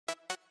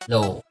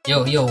Yo,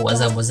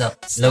 what's up?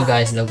 Hello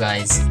guys.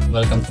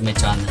 Welcome to my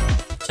channel.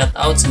 Shout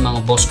out sa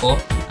mga boss ko.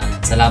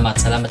 Salamat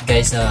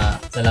guys.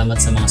 Salamat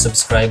sa mga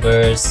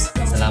subscribers.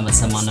 Salamat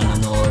sa mga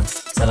nanonood.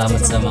 Salamat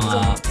sa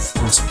mga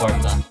support.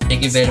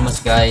 Thank you very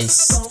much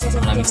guys.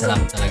 Maraming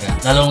salamat talaga.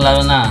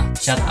 Lalong-lalo na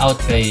shout out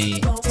kay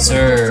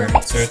Sir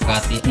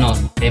Cathy. No,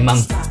 kay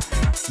Ma'am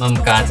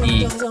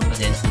Cathy.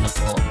 Pasensya na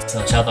po. So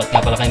shout out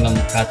nga pala kay Ma'am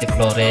Cathy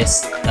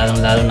Flores.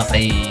 Lalong-lalo na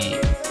kay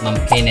Ma'am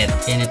Kenneth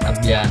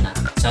Abliana.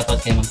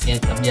 Shoutout kay Ma'am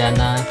Kenneth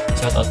Abliana.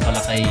 Shoutout pala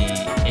kay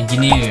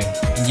Engineer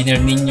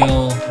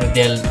ninyo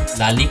Rodel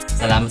Lalik.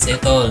 Salamat sa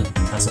ito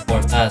sa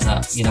suporta sa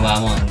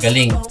ginawa mo.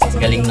 Galing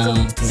ng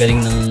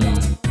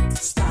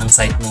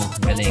site mo.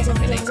 Galing.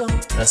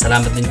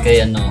 Salamat din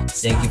kay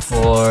thank you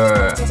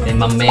kay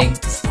Ma'am Meg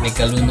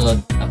Kalunod.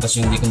 Tapos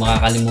yung hindi ko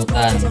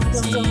makakalimutan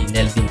si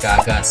Nelvin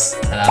Kagas.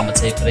 Salamat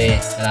sa pre.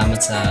 Salamat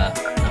sa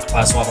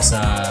nakapasok ako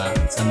sa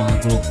mga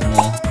group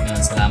mo.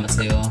 Salamat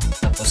sa iyo.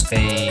 Tapos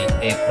kay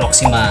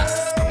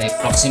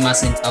Proxima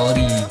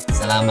Centauri.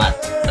 Salamat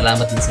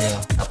din sa iyo.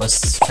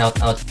 Tapos shout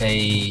out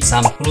kay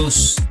Sam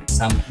Cruz,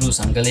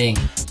 ang galing.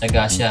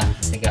 Taga siya.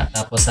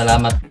 Tapos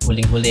salamat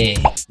huling-huli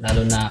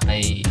lalo na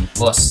kay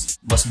Boss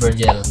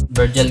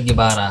Virgil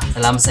Guevara.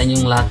 Salamat sa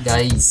inyong lahat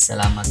guys.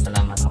 Salamat.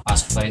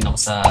 Nakapasok pa rin ako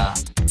sa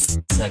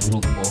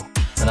grupo.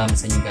 Salamat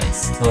sa inyo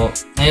guys. So,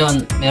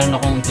 ngayon meron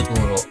akong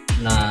tuturo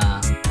na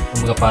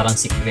kumbaga parang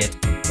secret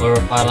or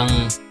parang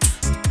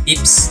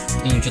tips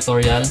yung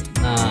tutorial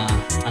na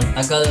ang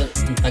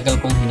tagal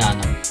kong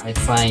hinanap. I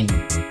find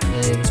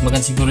mas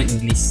maganda siguro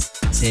English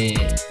kasi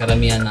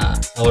karamihan na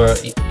our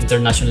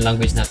international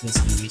language natin is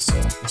English, so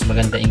mas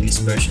maganda English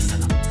version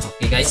na lang.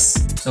 Okay guys,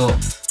 so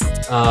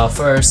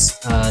first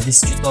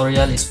this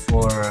tutorial is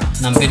for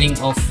numbering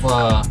of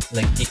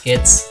like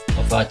tickets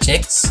of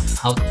checks,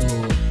 how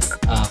to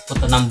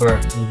put a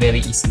number in very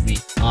easy way.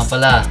 Mga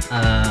pala,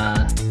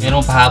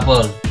 merong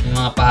pahabol. Yung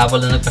mga pahabol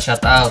na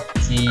nagpa-shoutout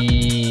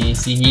si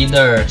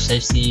Healer,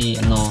 si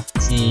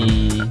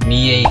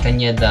Mie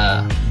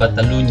Cañeda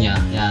Batalunya.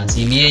 Yan,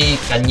 si Mie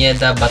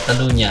Cañeda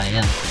Batalunya.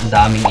 Yan, ang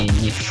daming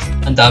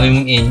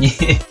mong enyi.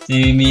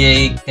 Si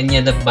Mie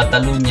Cañeda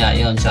Batalunya,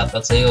 yun,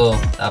 shoutout sa iyo.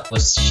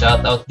 Tapos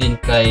shoutout din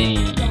kay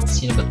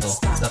sino ba to?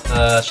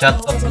 Saka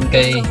shoutout din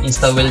kay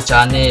Instawell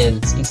Channel.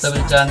 Si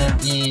Instawell Channel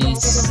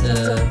is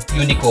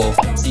Unico.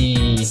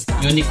 Si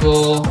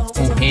Unico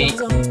Uhey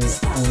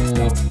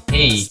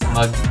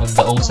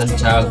magdaong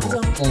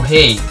Santiago.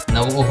 Uhey,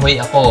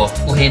 nauuhoy ako.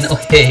 Uhey.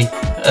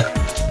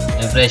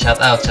 Siyempre, shout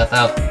out.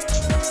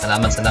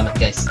 Salamat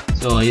guys.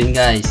 So, yun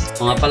guys.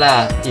 Mga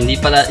pala, hindi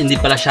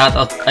pala shout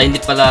out, hindi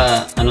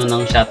pala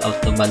ng shout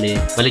out to,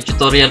 bali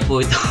tutorial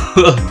po ito.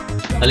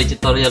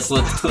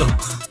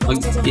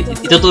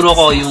 Ituturo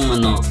ko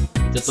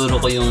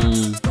yung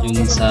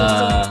sa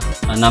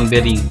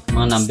numbering,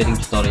 mga numbering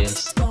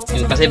tutorials.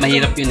 Yung, kasi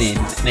mahirap yun eh.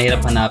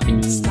 Mahirap hanapin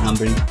yung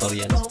numbering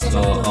tutorials.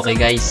 So, okay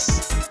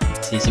guys.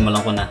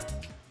 Sisimulan ko na.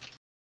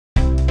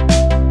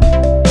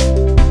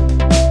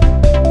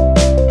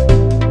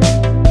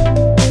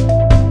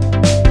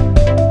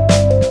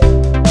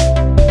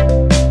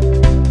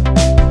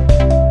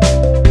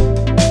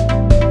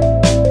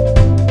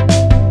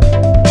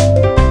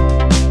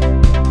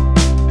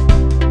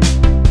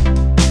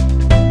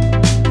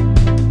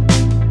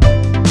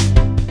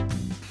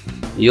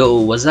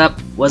 Yo, what's up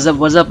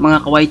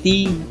mga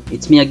kawaiti?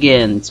 It's me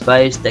again, it's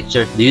Bias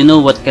Texture. Do you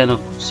know what kind of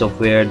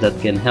software that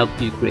can help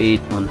you create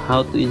on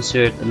how to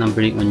insert a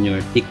numbering on your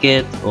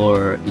ticket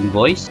or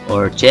invoice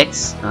or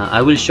checks?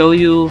 I will show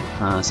you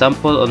a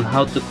sample on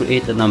how to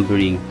create a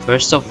numbering.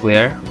 First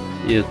software,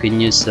 you can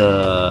use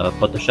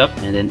Photoshop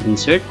and then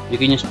insert. You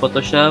can use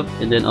Photoshop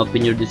and then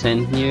open your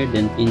design here,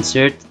 then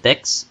insert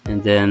text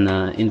and then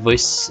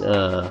invoice.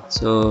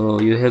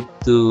 So you have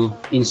to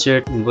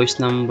insert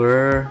invoice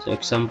number. So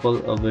example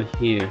over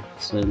here,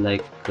 so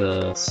like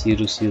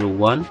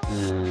 001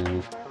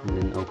 and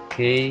then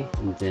okay,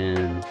 and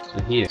then so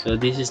here, so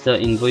this is the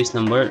invoice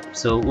number.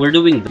 So we're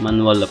doing the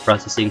manual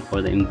processing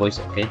for the invoice.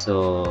 Okay,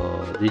 so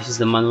this is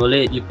the manual.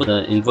 You put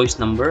the invoice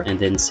number and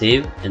then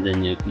save, and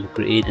then you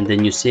create, and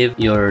then you save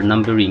your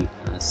numbering.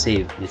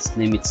 Save, let's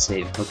name it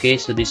save. Okay,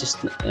 so this is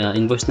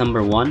invoice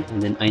number 1, and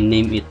then I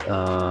name it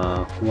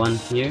 1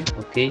 here.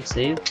 Okay,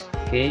 save.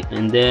 Okay,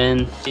 and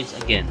then change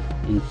again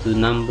into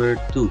number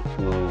 2.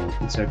 So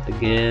insert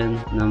again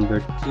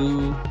number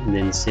 2 and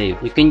then save.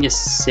 You can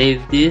just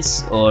save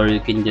this or you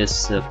can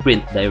just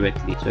print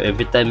directly. So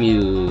every time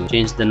you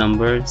change the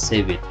number,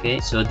 save it. Okay,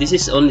 so this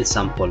is only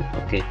sample.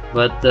 Okay,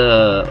 but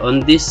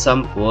on this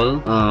sample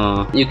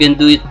you can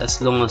do it as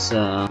long as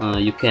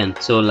you can.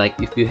 So like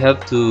if you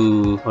have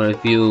to, or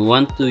if you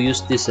want to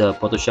use this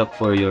Photoshop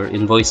for your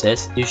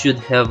invoices, you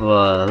should have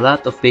a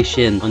lot of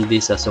patience on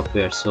this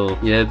software. So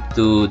you have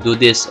to do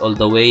this all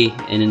the way,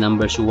 any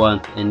numbers you want.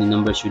 want, any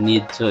numbers you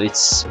need. So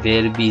it's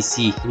very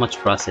busy, much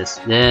process.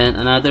 Then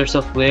another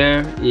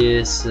software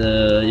is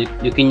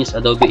you can use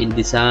Adobe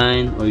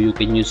InDesign, or you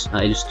can use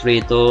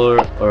Illustrator,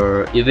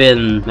 or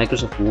even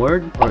Microsoft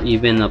Word, or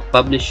even a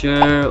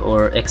Publisher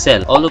or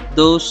Excel. All of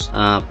those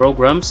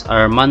programs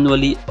are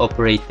manually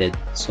operated,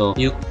 so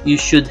you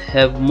should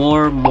have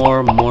more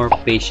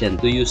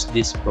patience to use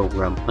this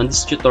program. On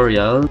this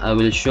tutorial, I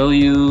will show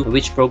you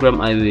which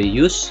program I will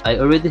use. I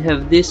already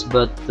have this,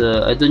 but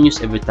I don't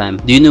use every time.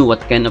 Do you know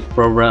what kind of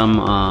program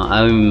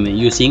I'm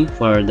using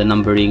for the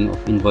numbering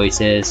of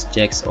invoices,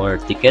 checks, or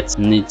tickets?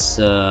 And it's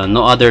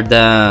no other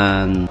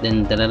than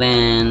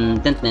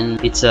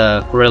it's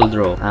a Corel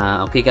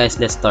Draw. Okay guys,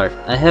 let's start.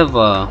 I have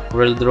a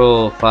Corel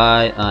Draw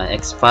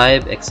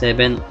X5,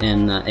 X7,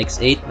 and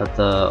X8, but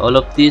all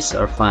of these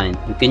are fine.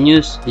 You can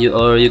use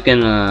you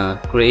can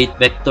create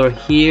vector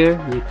here.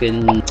 You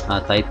can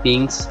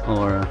typings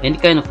or any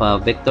kind of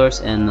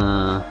vectors and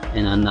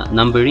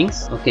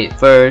numberings. Okay,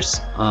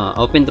 first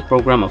open the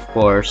program. Of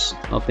course,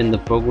 open the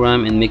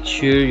program and make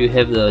sure you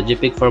have the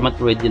JPEG format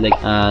ready, like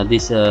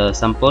this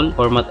sample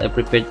format I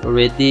prepared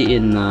already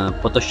in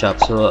Photoshop.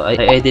 So I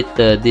edit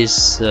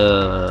this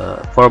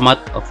format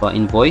of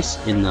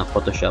invoice in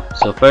Photoshop.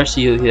 So first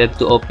you have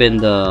to open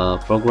the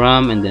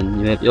program, and then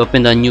you have to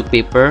open the new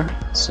paper.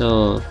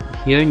 So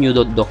here, new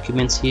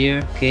documents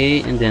here.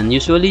 Okay, and then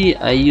usually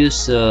I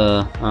use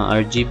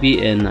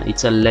RGB, and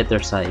it's a letter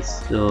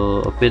size.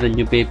 So open a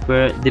new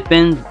paper. The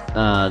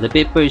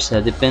paper is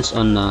depends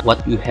on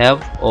what you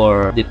have,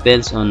 or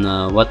depends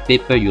on what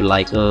paper you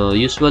like. So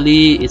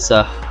usually it's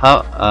a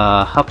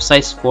half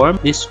size form.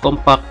 This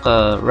compact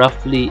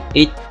roughly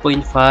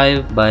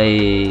 8.5 by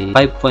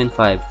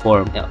 5.5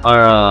 form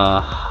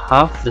are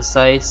half the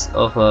size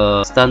of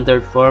a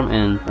standard form,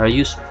 and are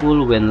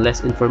useful when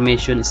less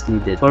information is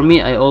needed. For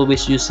me, I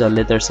always use a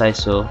letter size.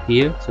 So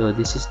here, so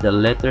this is the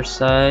letter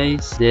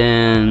size.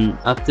 Then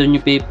after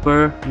new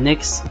paper,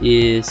 next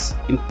is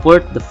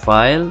import the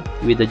file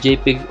with the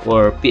JPEG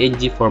or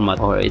PNG format,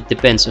 or it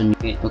depends on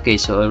you. Okay,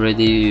 so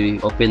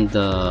already opened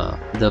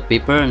the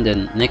paper, and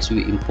then next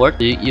we import.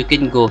 You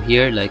can go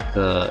here like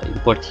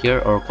import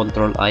here, or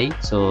Control I.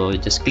 So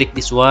just click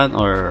this one,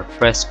 or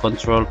press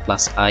Control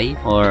plus I,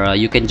 or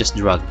you can just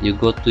drag. You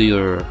go to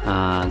your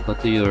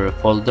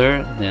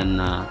folder, then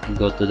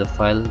go to the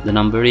file, the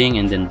numbering,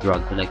 and then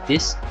drag like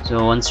this.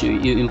 So once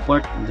you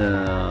import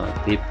the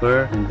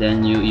paper, and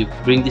then you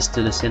bring this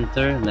to the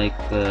center, like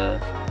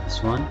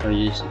this one, or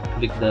you just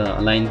click the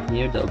align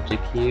here, the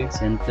object here,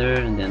 center,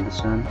 and then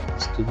this one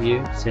is to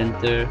here,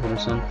 center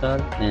horizontal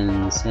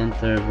and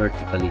center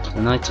vertically.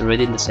 So now it's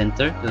already in the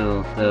center.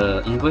 So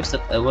the invoice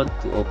that I want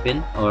to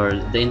open, or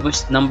the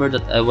invoice number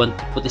that I want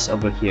to put, is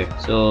over here.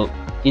 So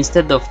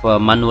instead of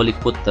manually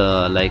put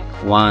like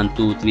 1,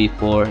 2, 3,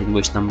 4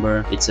 invoice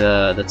number, it's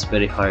that's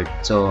very hard.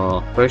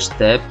 So first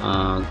step,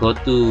 go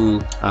to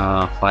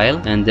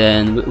file, and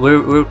then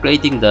we're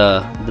creating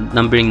the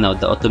numbering now,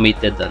 the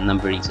automated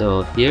numbering.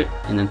 So here,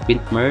 and then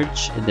print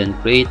merge, and then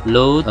create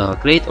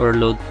or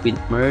load print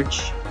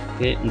merge.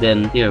 Okay, and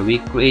then here we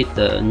create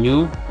a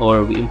new,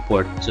 or we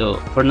import. So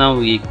for now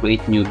we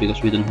create new,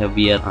 because we don't have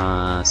yet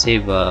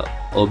save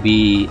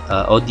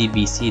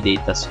ODBC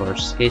data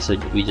source. Okay, so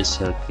we just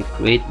click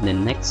create,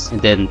 then next,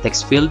 and then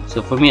text field.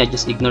 So for me, I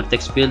just ignore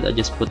text field. I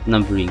just put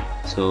numbering.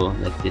 So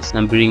like this,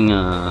 numbering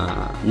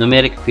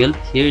numeric field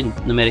here.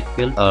 Numeric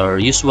field are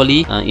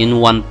usually in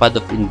one pad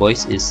of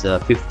invoice is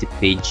 50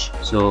 page.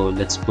 So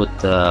let's put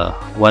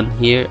one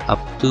here up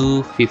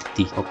to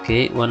 50.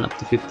 Okay, one up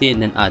to 50,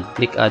 and then add.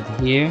 Click add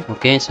here.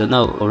 Okay, so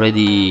now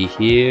already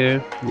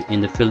here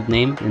in the field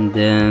name, and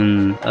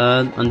then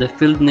on the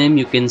field name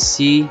you can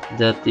see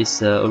that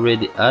is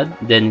already add.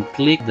 Then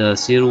click the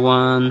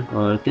 01,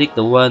 or click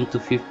the 1 to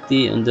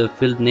 50 on the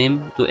field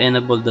name to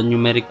enable the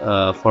numeric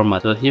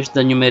format. So here's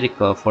the numeric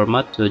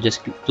format. So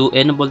just to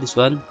enable this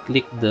one,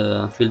 click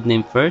the field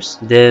name first,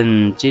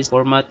 then change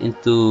format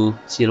into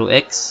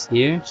 0x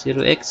here,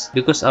 0x,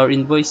 because our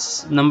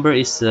invoice number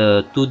is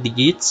 2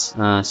 digits,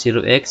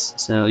 0x.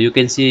 So you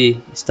can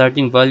see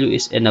starting value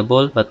is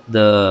enable, but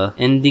the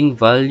ending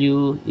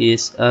value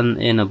is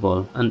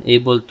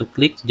unable to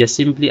click. Just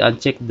simply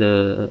uncheck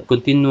the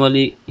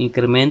continually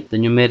increment the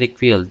numeric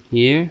field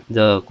here,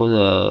 the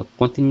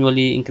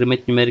continually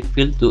increment numeric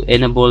field, to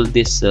enable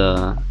this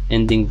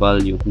ending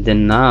value.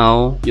 Then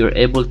now you're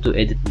able to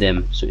edit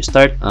them. So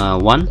start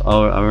 1,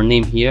 our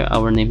name here,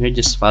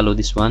 just follow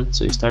this one.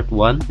 So start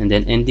 1, and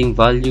then ending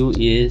value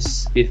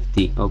is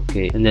 50.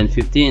 Okay, and then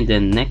 50, and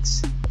then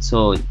next.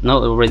 So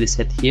now already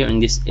set here in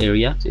this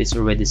area, so it's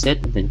already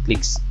set. And then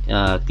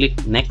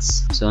click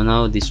next. So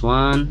now this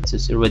one, so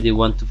it's already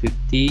 1 to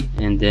 50,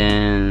 and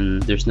then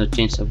there's no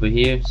change over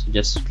here, so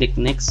just click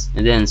next.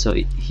 And then so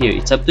here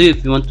it's up to you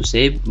if you want to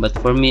save, but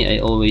for me I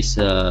always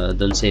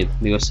don't save,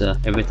 because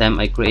every time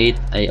I create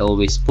I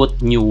always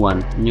put new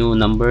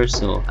number.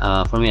 So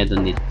for me I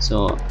don't need.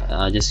 So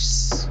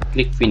just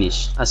click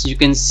finish. As you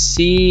can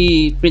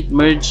see, print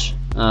merge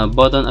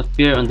button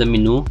appear on the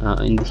menu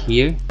in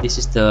here. This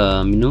is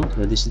the menu.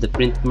 So this is the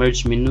print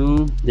merge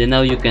menu. Then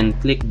now you can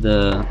click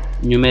the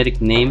numeric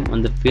name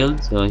on the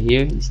field. So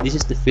here this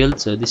is the field,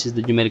 so this is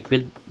the numeric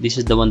field, this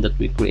is the one that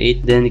we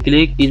create. Then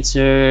click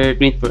insert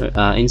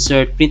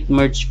print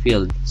merge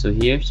field. So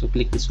here, so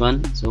click this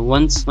one. So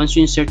once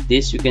you insert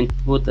this, you can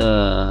put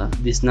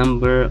this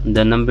number,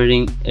 the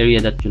numbering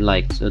area that you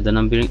like. So the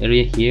numbering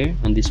area here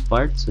on this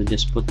part, so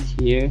just put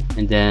here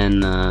and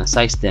then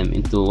size them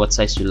into what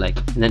size you like.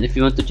 And then if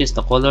you want to change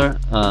the color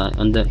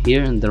on the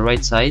here on the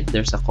right side,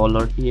 there's a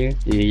color here.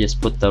 So you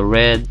just put the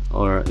red,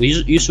 or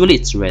usually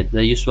it's red,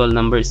 the usual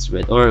number is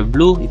red, or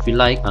blue if you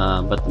like,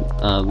 but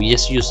we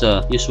just use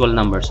a usual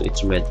number, so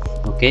it's red.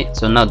 Okay,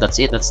 so now that's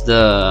it. That's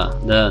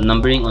the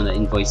numbering on the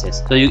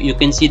invoices. So you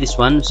can see this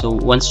one. So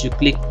once you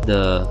click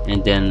the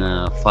and then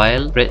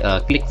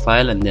click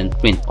file and then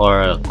print,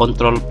 or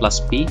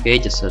Ctrl+P. Okay,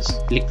 just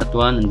click that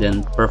one and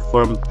then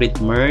perform print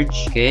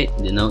merge. Okay,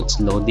 then now it's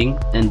loading,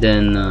 and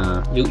then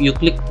you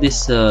click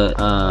this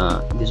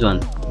one,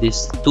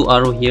 this 2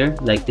 arrow here,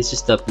 like this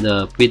is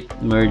the print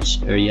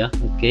merge area.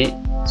 Okay,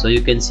 so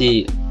you can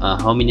see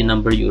how many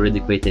number you already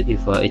created, if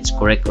it's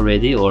correct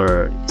already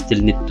or still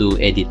need to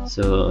edit.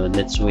 So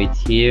let's wait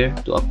here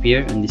to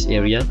appear in this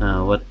area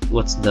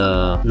what's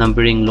the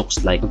numbering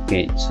looks like.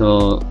 Okay,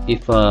 so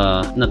if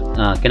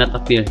cannot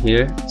appear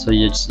here, so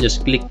you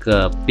just click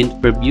print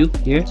preview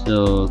here.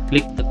 So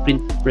click the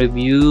print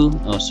preview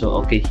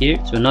also. Okay, here,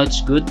 so now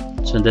it's good.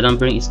 So the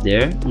numbering is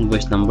there,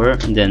 invoice number,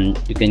 and then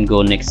you can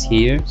go next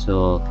here.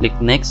 So click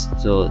next.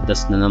 So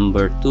that's the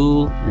number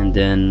 2, and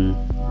then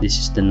this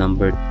is the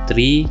number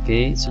 3.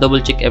 Okay, so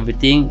double check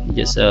everything.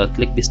 Just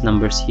click these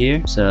numbers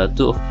here. So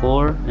 2 of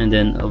 4, and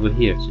then over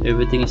here, so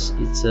everything is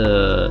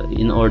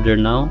in order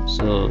now.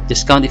 So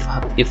just count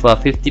if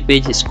 50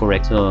 page is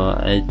correct. So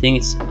I think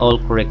it's all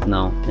correct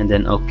now, and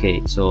then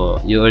okay,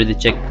 so you already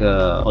check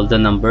all the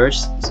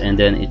numbers, and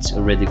then it's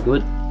already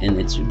good, and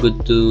it's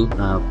good to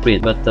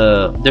print. But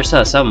there's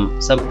some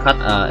cut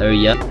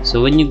area.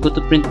 So when you go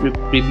to print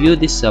preview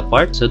this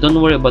part, so don't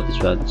worry about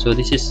this one. So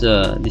this is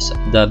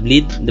the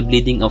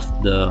bleeding of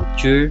the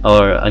picture,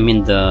 or I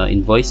mean the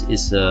invoice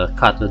is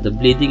cut. So the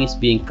bleeding is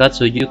being cut,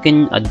 so you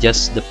can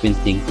adjust the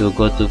printing. So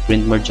go to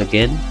print merge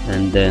again,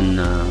 and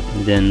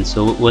then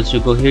so once you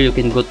go here, you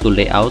can go to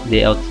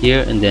layout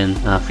here, and then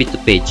fit to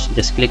page.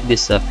 Just click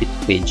this fit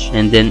to page,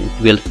 and then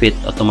it will fit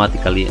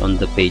automatically on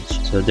the page,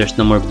 so there's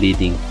no more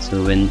bleeding.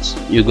 So when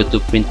you go to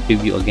print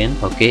preview again,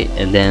 okay,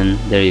 and then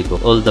there you go,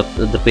 all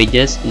the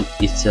pages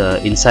it's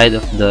inside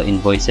of the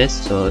invoices,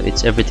 so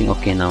it's everything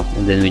okay now.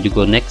 And then when you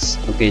go next,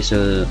 okay,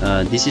 so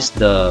this is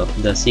the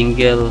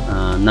single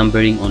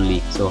numbering only.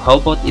 So how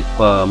about if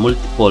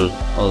multiple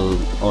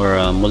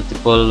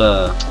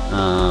multiple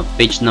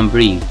page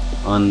numbering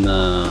on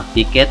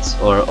tickets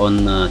or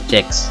on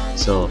checks?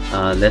 So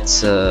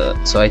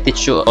so I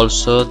teach you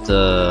also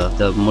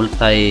the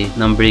multi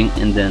numbering,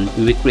 and then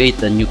we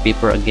create a new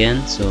paper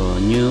again. So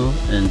new,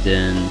 and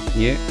then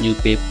here new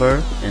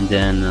paper, and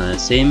then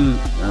same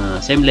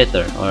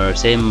letter or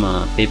same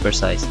paper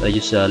size. I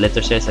use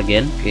letter size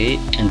again. Okay,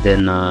 and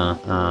then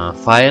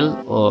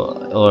file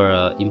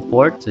or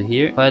import. So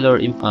here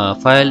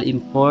file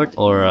import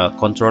or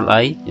Control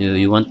I.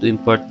 You want to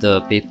import the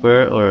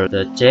paper or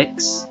the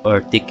checks or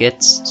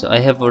tickets. So I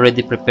have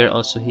already prepared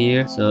also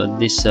here. So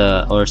this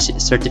or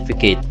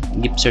certificate,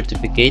 gift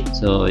certificate.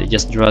 So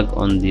just drag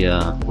on the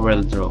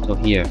Corel Draw. So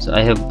here, so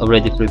I have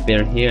already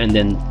prepared here, and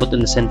then put in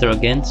the center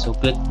again. So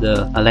click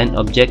the align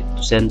object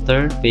to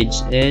center, page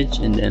edge,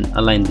 and then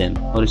align them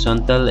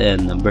horizontal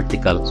and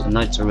vertical. So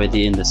now it's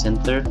already in the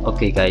center.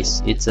 Okay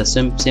guys, it's a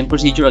same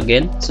procedure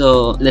again.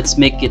 So let's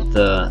make it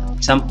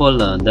example.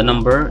 The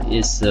number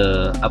is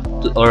up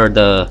to, or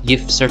the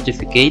gift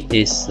certificate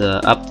is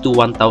up to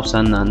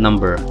 1000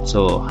 number.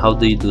 So how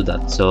do you do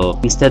that? So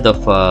instead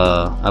of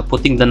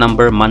putting the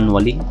number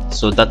manually,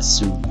 so that's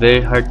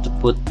very hard to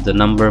put the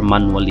number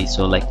manually.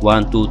 So like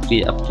 1 2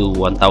 3 up to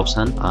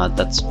 1000,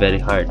 that's very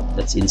hard,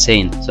 that's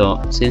insane.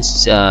 So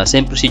since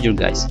same procedure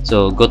guys,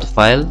 so go to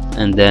file,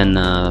 and then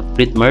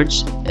print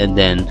merge, and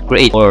then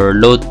create or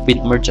load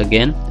print merge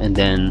again, and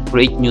then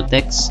create new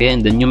text. Okay,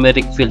 and the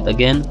numeric field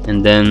again,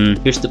 and then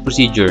here's the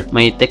procedure.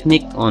 My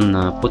technique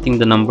on putting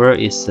the number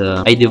is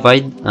I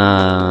divide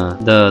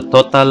the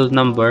total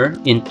number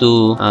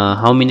into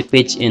how many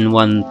page in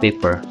one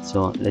paper.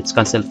 So let's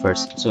cancel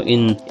first. So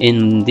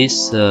in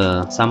this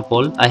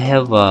sample, I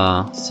have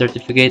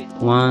certificate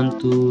 1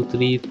 2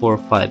 3 4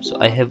 5. So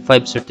I have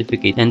 5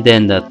 certificate, and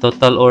then the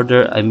total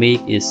order I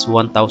make is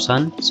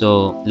 1000.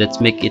 So let's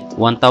make it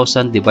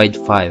 1000 divide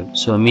 5.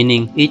 So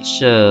meaning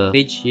each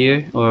page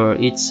here or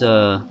each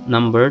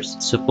numbers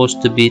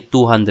supposed to be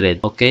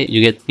 200. Okay,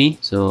 you get me?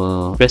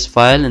 So press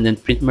file, and then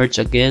print merge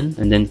again,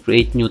 and then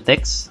create new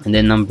text, and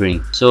then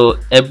numbering. So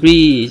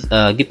every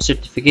gift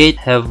certificate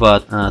have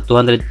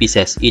 200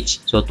 pieces each.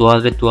 So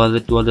 200,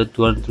 200, 200,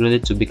 200,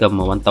 200 to become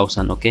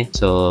 1000. Okay,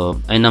 so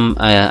I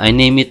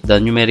name it, the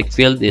numeric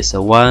field is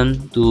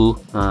 1 to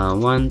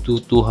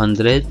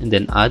 200, and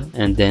then add,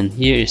 and then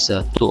here is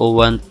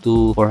 201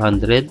 to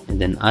 400, and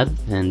then add,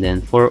 and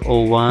then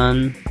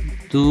 401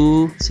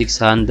 to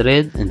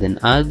 600, and then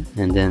add,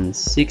 and then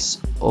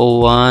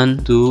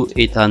 601 to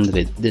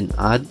 800, then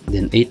add,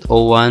 then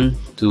 801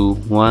 to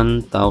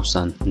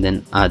 1000, and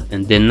then add.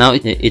 And then now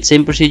it's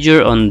same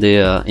procedure on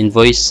the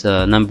invoice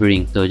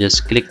numbering. So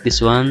just click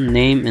this one,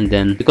 name, and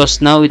then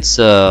because now it's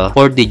 4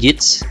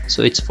 digits,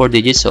 so it's 4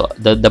 digits, so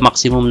the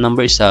maximum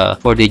number is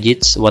 4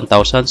 digits,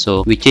 1000.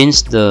 So we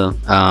change the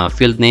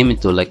field name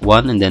into like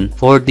 1 and then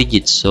 4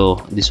 digits. So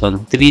this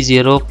one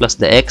 30 plus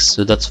the x,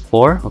 so that's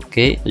 4.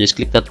 Okay, so just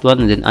click that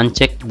one and then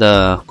uncheck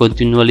the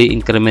continually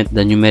increment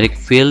the numeric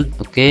field.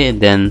 Okay,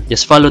 and then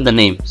just follow the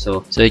name.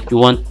 So if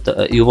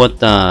you want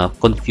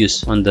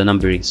confused on the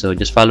numbering, so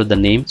just follow the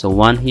name. So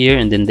 1 here,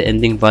 and then the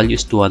ending value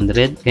is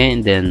 200. Okay,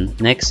 and then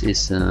next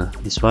is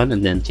this one,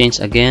 and then change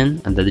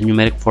again, and the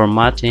numeric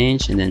format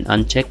change, and then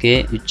uncheck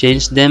it. You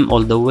change them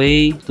all the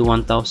way to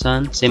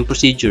 1000. Same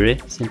procedure,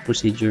 same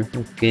procedure.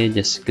 Okay,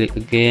 just click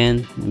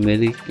again,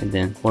 numeric, and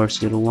then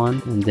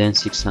 401, and then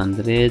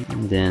 600,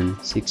 and then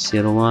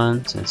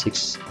 601, so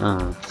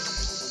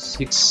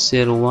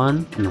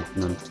 601, no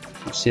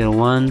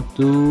 601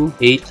 to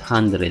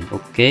 800.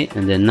 Okay,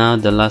 and then now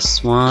the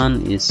last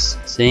one is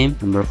same,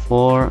 number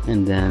 4,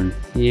 and then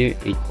here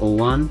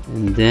 801,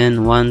 and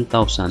then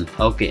 1000.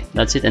 Okay,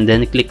 that's it, and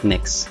then click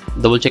next.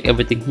 Double check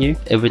everything here,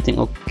 everything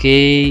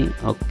okay,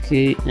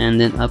 okay,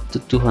 and then up to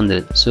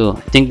 200. So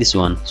I think this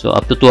one, so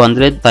up to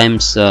 200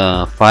 times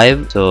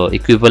 5, so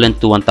equivalent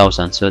to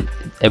 1000. So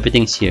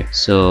everything's here,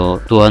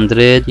 so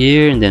 200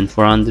 here, and then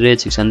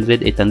 400,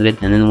 600, 800,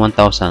 and then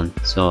 1000.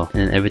 So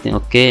and everything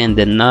okay, and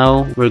then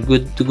now we're good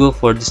to go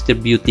for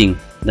distributing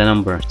the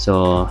number.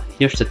 So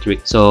here's the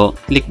trick. So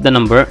click the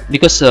number,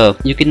 because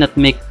you cannot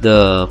make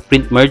the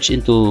print merge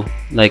into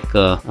like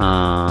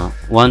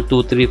 1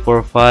 2 3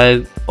 4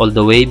 5 all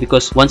the way,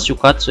 because once you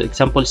cut, so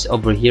example is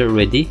over here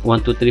already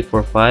 1 2 3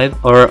 4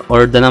 5,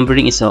 or the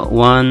numbering is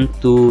 1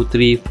 2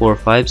 3 4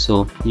 5,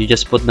 so you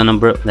just put the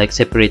number like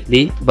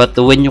separately. But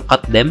when you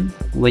cut them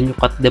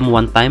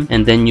one time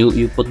and then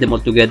you put them all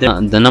together,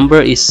 the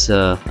number is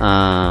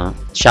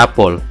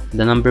shuffle.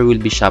 The number will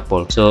be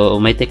shuffle. So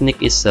my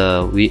technique is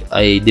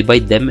I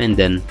divide them and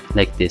then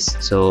like this.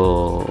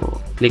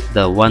 So click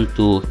the 1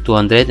 to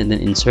 200 and then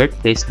insert,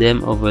 place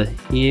them over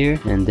here,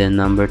 and then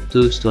number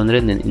 2 is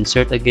 200, and then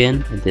insert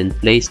again, and then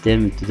place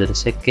them into the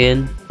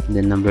second, and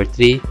then number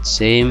 3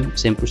 same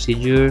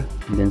procedure,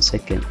 and then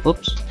second,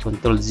 oops,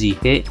 Control Z.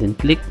 Okay, then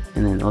click,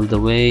 and then all the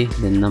way,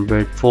 then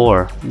number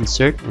 4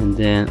 insert, and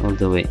then all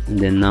the way, and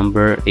then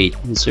number 8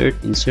 insert,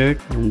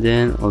 and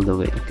then all the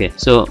way. Okay,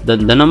 so the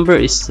number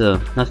is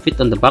not fit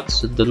on the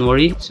box, so don't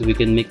worry, so we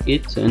can make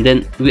it. So and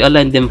then we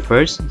align them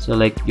first, so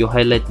like you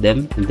highlight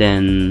them, and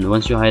then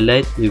once you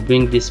highlight, you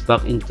bring this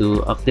back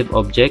into active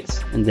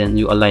objects, and then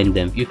you align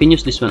them. You can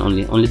use this one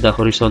only the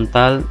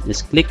horizontal,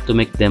 just click to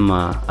make them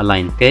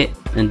align. Okay,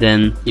 and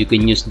then you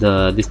can use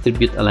the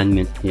distribute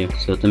alignment here,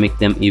 so to make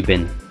them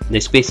even. The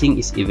spacing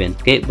is even.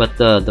 Okay, but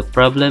the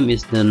problem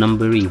is the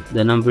numbering.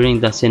 The numbering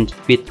doesn't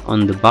fit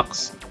on the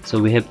box, so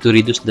we have to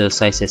reduce the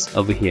sizes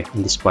over here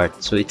in this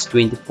part. So it's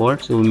 24,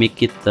 so we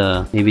make it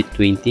maybe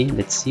 20.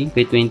 Let's see.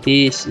 Okay,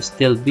 20 is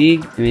still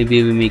big.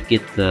 Maybe we make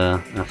it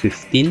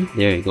 15.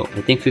 There you go.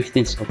 I think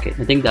 15 is okay.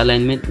 I think the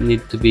alignment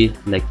need to be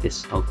like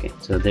this. Okay,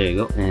 so there you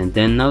go, and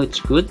then now it's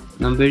good.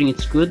 Numbering,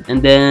 it's good.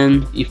 And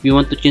then if you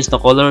want to change the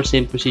color,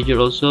 same procedure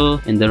also.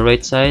 In the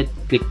right side,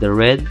 click the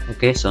red.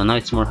 Okay, so now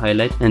it's more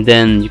highlight, and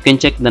then you can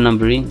check the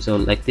numbering, so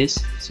like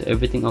this. So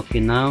everything okay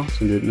now.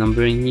 So the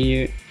numbering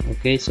here,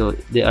 okay, so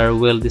they are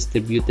well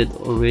distributed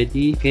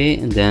already. Okay,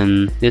 and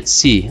then let's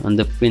see on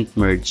the print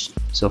merge.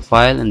 So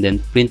file, and then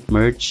print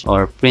merge,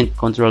 or print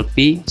Control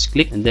P, just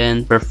click, and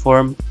then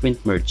perform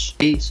print merge.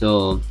 Okay,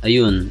 so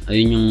ayun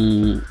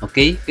yung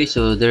okay.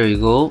 So there you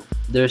go.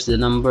 There's the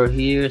number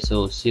here,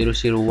 so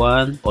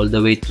 001 all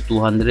the way to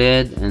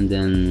 200, and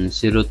then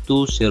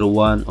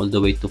 0201 all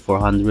the way to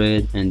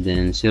 400, and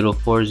then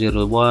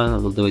 0401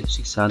 all the way to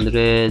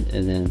 600,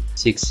 and then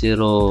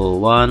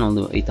 601 all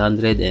the way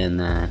 800,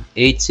 and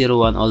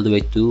 801 all the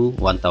way to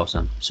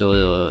 1000.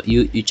 So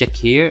you check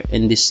here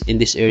in this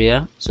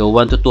area, so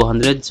 1 to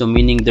 200, so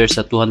meaning there's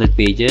a 200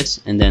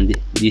 pages, and then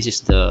this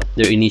is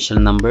their initial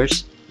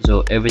numbers.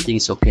 So everything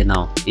is okay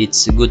now.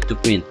 It's good to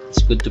print.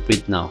 It's good to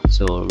print now.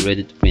 So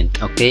ready to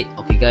print. Okay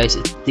guys,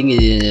 I think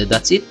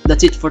that's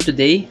it for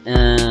today.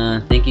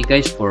 Thank you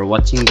guys for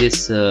watching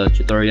this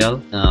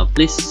tutorial.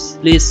 Please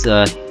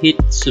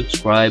hit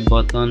subscribe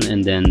button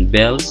and then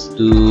bells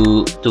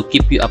to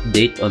keep you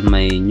update on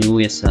my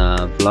newest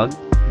vlog,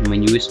 my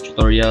newest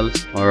tutorials.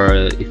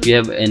 Or if you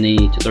have any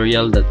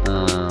tutorial that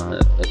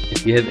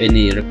if you have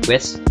any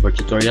requests for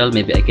tutorial,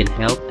 maybe I can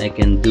help. I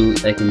can do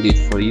it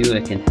for you. I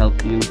can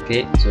help you.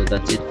 Okay, so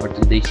that's it for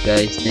today,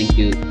 guys. Thank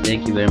you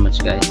very much,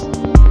 guys.